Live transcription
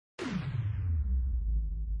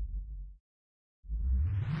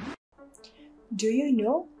Do you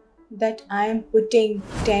know that I am putting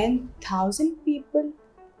 10,000 people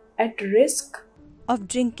at risk? Of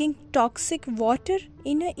drinking toxic water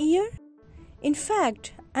in a year? In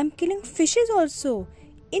fact, I'm killing fishes also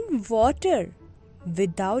in water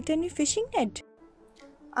without any fishing net.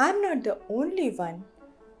 I'm not the only one,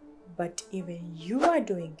 but even you are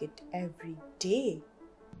doing it every day.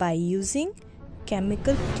 By using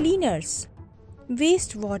chemical cleaners.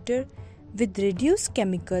 Wastewater with reduced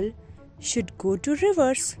chemical should go to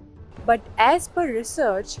rivers. But as per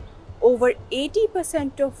research, over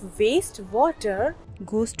 80% of wastewater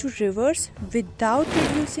Goes to rivers without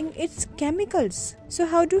reducing its chemicals. So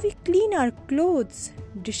how do we clean our clothes,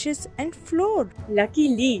 dishes and floor?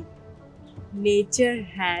 luckily nature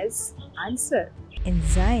has answer.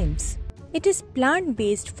 Enzymes. It is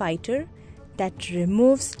plant-based fighter that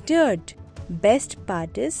removes dirt. Best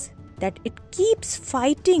part is that it keeps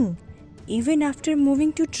fighting even after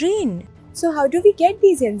moving to drain. So how do we get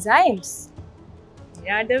these enzymes?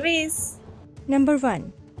 Here are the ways. Number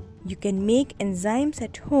 1. You can make enzymes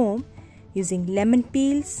at home using lemon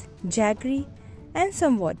peels, jaggery and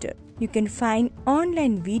some water. You can find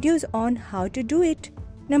online videos on how to do it.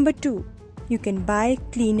 Number 2. You can buy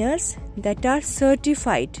cleaners that are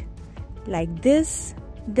certified like this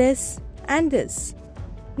and this.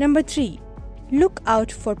 Number 3. Look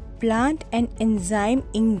out for plant and enzyme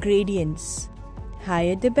ingredients.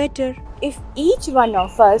 Higher the better. If each one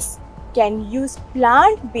of us can use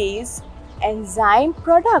plant-based enzyme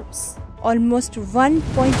products, Almost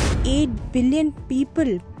 1.8 billion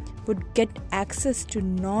people would get access to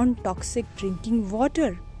non-toxic drinking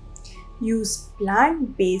water. use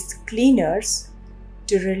plant-based cleaners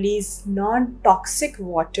to release non-toxic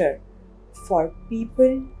water for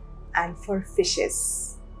people and for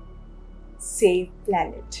fishes. Save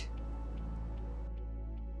planet.